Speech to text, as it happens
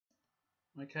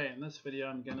Okay, in this video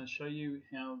I'm going to show you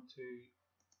how to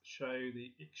show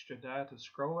the extra data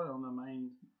scroller on the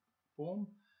main form,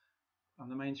 on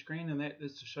the main screen, and that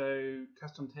is to show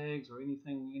custom tags or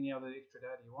any other extra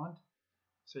data you want.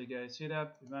 So you go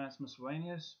Setup, Advanced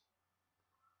Miscellaneous,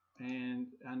 and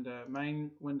under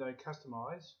Main Window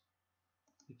Customize,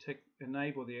 you tick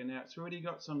Enable there. Now it's already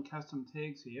got some custom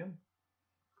tags here.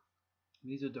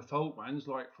 These are default ones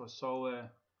like for solar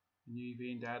and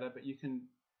UV and data, but you can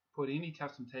put any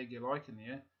custom tag you like in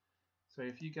there. So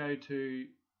if you go to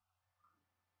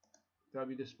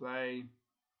WDisplay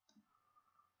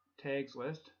tags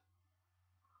list,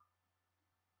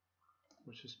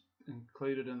 which is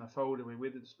included in the folder where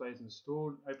weather display is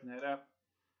installed, open that up.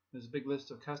 There's a big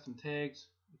list of custom tags.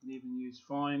 You can even use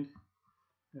find.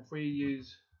 If we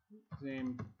use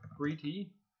Zambriti,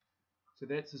 so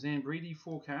that's the Zambriti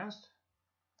forecast,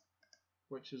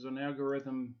 which is an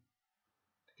algorithm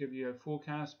to give you a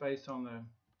forecast based on the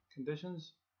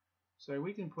conditions. So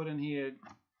we can put in here,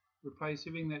 replace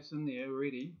everything that's in there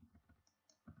already,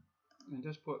 and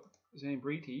just put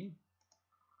Zambriti,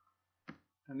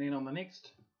 and then on the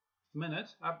next minute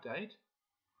update,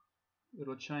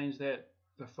 it'll change that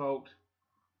default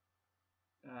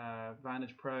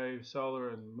Vantage Pro,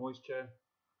 solar and moisture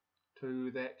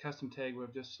to that custom tag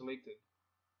we've just selected.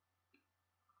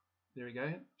 There we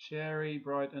go, showery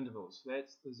bright intervals.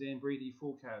 That's the Zambriti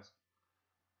forecast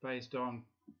based on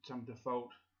some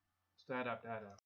default startup data.